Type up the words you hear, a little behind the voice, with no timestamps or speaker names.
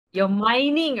You're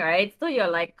mining, right? So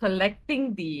you're like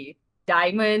collecting the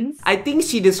diamonds. I think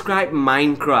she described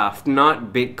Minecraft,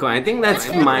 not Bitcoin. I think that's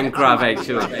Minecraft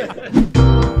actually.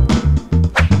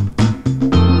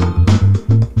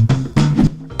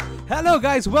 Hello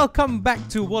guys, welcome back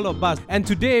to World of Buzz, and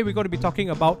today we're going to be talking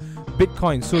about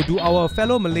Bitcoin. So do our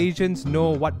fellow Malaysians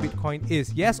know what Bitcoin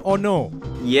is? Yes or no?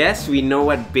 Yes, we know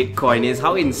what Bitcoin is.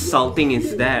 How insulting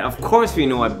is that? Of course we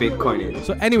know what Bitcoin is.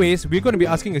 So anyways, we're going to be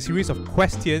asking a series of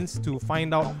questions to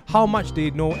find out how much they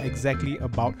know exactly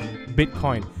about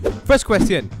Bitcoin. First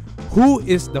question, who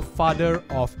is the father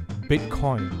of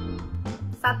Bitcoin?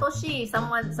 Satoshi,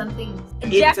 something.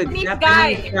 Japanese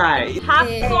guy. Really?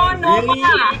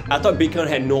 I thought Bitcoin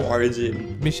had no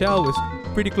origin. Michelle was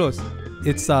pretty close.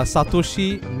 It's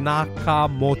Satoshi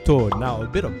Nakamoto. Now, a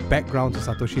bit of background to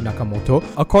Satoshi Nakamoto.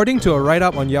 According to a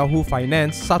write-up on Yahoo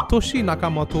Finance, Satoshi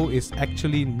Nakamoto is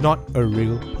actually not a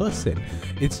real person.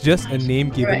 It's just a name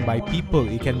given by people.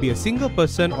 It can be a single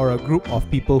person or a group of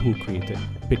people who created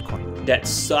Bitcoin. That's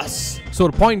sus. So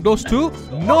the point goes to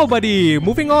nobody.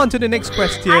 Moving on to the next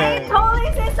question. I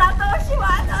totally say Satoshi,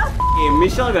 what the Hey,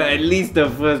 Michelle got at least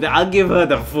the first. I'll give her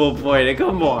the full point.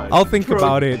 Come on. I'll think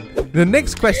about it. The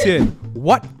next question.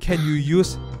 What can you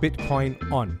use Bitcoin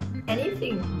on?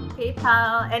 anything.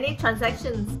 PayPal, any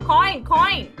transactions. Coin.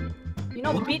 You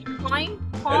know Bitcoin?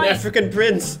 An Coin. African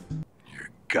prince.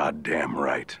 Goddamn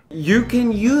right. You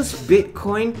can use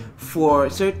Bitcoin for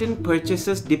certain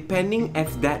purchases depending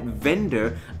if that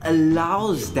vendor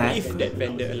allows that. If that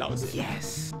vendor allows it.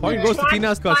 Yes. Point goes to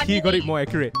Tina's because he got it more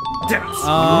accurate.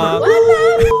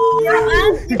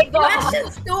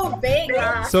 Questions too big.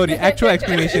 So the actual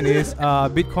explanation is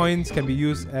Bitcoins can be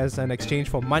used as an exchange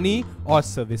for money or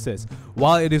services.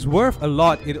 While it is worth a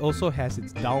lot, it also has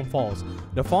its downfalls.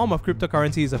 The form of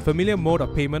cryptocurrency is a familiar mode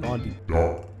of payment on the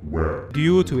dark web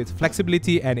due to its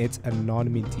flexibility and its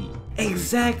anonymity.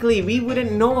 Exactly. We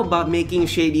wouldn't know about making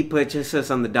shady purchases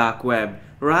on the dark web,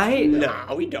 right?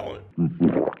 Nah, we don't.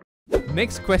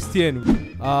 Next question.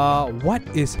 What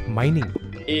is mining?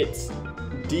 It's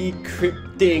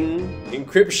decrypting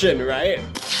encryption, right?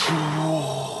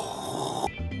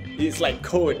 It's like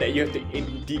code that you have to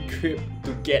decrypt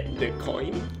to get the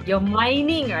coin. You're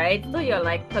mining, right? So you're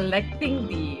like collecting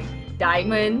the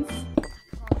diamonds.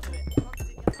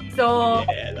 So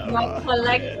Yeah, you're lava.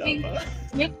 collecting Yeah, lava.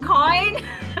 Bitcoin.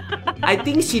 I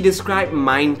think she described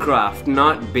Minecraft,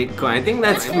 not Bitcoin. I think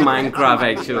that's Minecraft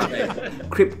actually.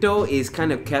 Crypto is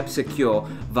kind of kept secure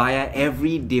via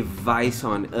every device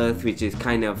on earth which is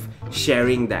kind of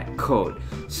sharing that code.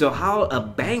 So how a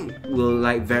bank will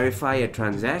like verify a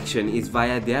transaction is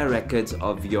via their records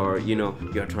of your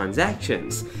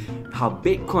transactions. How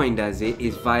Bitcoin does it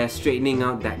is via straightening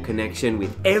out that connection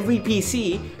with every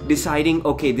PC, deciding,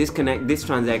 okay, this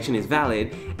transaction is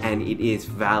valid, and it is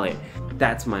valid.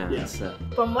 That's my answer.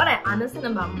 From what I understand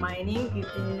about mining, it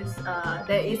is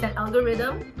there is an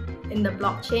algorithm in the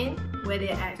blockchain where they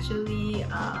actually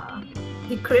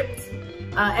decrypt.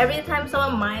 Every time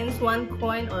someone mines one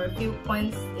coin or a few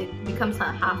coins, it becomes a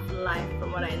half-life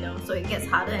from what I know. So it gets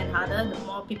harder and harder the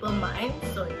more people mine.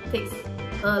 So it takes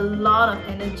a lot of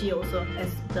energy also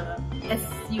as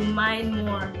you mine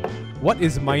more. What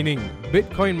is mining?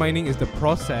 Bitcoin mining is the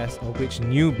process of which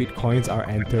new Bitcoins are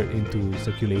entered into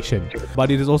circulation. But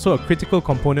it is also a critical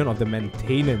component of the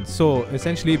maintenance. So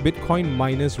essentially, Bitcoin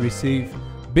miners receive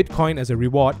Bitcoin as a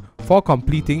reward for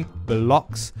completing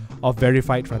blocks of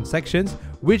verified transactions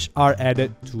which are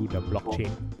added to the blockchain.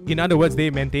 In other words,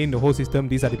 they maintain the whole system.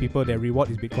 These are the people their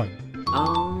reward is Bitcoin.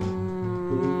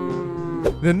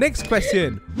 The next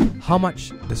question, how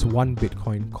much does one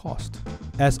Bitcoin cost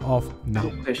as of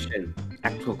now?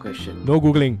 Actual question. No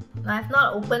Googling. I've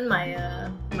not opened my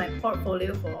my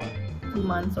portfolio for 2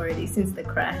 months already since the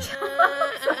crash. So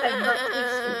I'm not too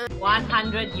sure.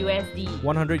 100 USD.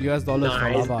 $100 US for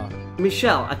Nice. lava.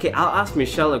 Michelle, okay, I'll ask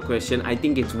Michelle a question. I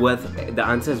think the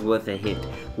answer is worth a hit.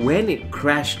 When it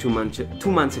crashed 2 months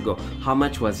ago, how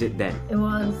much was it then? It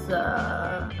was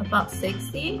about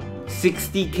 60.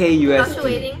 60k USD.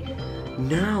 Fluctuating.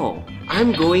 Now,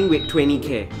 I'm going with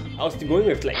 20k. I was going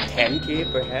with like 10k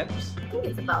perhaps. I think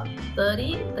it's about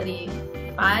 30,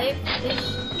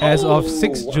 35-ish. As of Oh,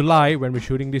 6th wow. July, when we're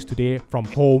shooting this today from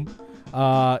home,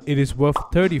 it is worth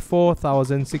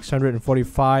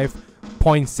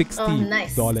 $34,645.60. Oh,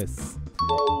 nice.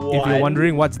 If you're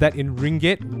wondering what's that in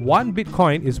ringgit, one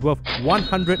Bitcoin is worth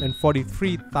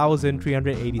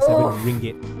 143,387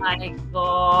 ringgit. My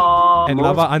God. And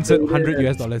Lava answered $100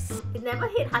 US. It never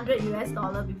hit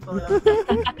 $100 before.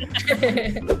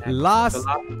 Last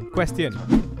question.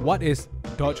 What is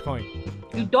Dogecoin?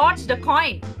 You dodged the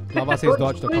coin. Lava says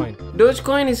dodge the coin.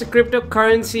 Dogecoin is a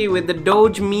cryptocurrency with the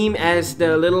Doge meme as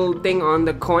the little thing on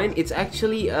the coin. It's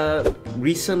actually a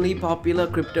recently popular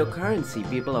cryptocurrency.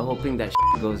 People are hoping that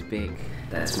goes big.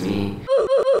 That's me.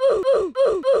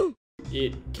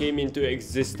 It came into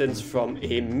existence from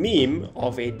a meme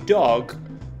of a dog.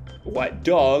 What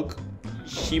dog?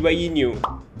 Shiba Inu.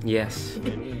 Yes.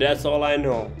 That's all I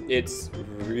know. It's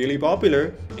really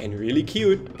popular and really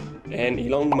cute, and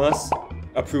Elon Musk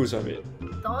approves of it.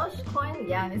 Dogecoin,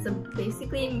 yeah, it's a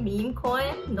basically meme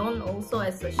coin, known also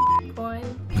as a coin.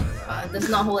 Does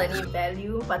not hold any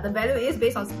value, but the value is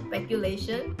based on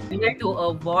speculation. You have to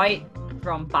avoid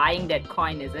from buying that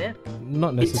coin, is it?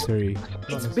 Not necessary.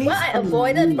 It's Not based Well, I on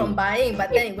avoided meme. from buying,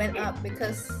 but then it went up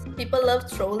because people love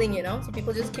trolling, you know? So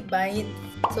people just keep buying it,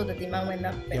 so the demand went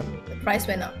up and the price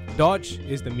went up. Doge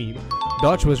is the meme.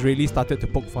 Doge was really started to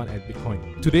poke fun at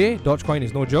Bitcoin. Today, Dogecoin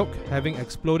is no joke, having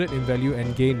exploded in value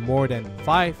and gained more than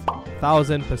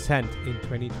 5,000% in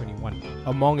 2021.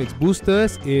 Among its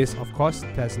boosters is, of course,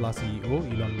 Tesla CEO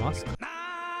Elon Musk,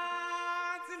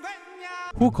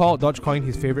 who called Dogecoin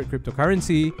his favorite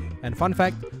cryptocurrency. And fun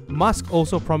fact, Musk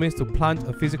also promised to plant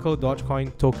a physical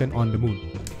Dogecoin token on the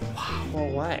moon. For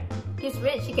what? He's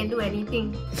rich, he can do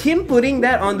anything. Him putting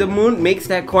that on the moon makes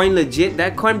that coin legit.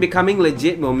 That coin becoming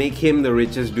legit will make him the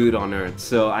richest dude on earth.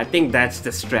 So I think that's the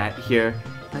strat here.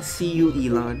 I see you,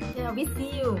 Elon. Yeah, we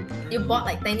see you. You bought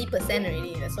like 90%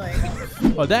 already, that's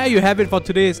why. Well, there you have it for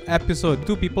today's episode.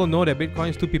 2 people know that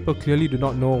Bitcoins, 2 people clearly do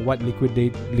not know what liquid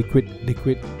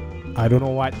I don't know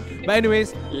what. But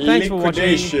anyways, thanks for watching.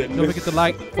 Liquidation. Don't forget to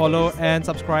like, follow, and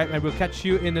subscribe. And we'll catch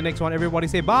you in the next one. Everybody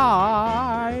say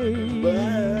bye.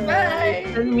 Bye!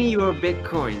 Send me your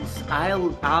bitcoins.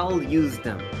 I'll use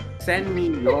them. Send me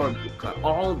your bitcoin,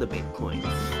 all the bitcoins.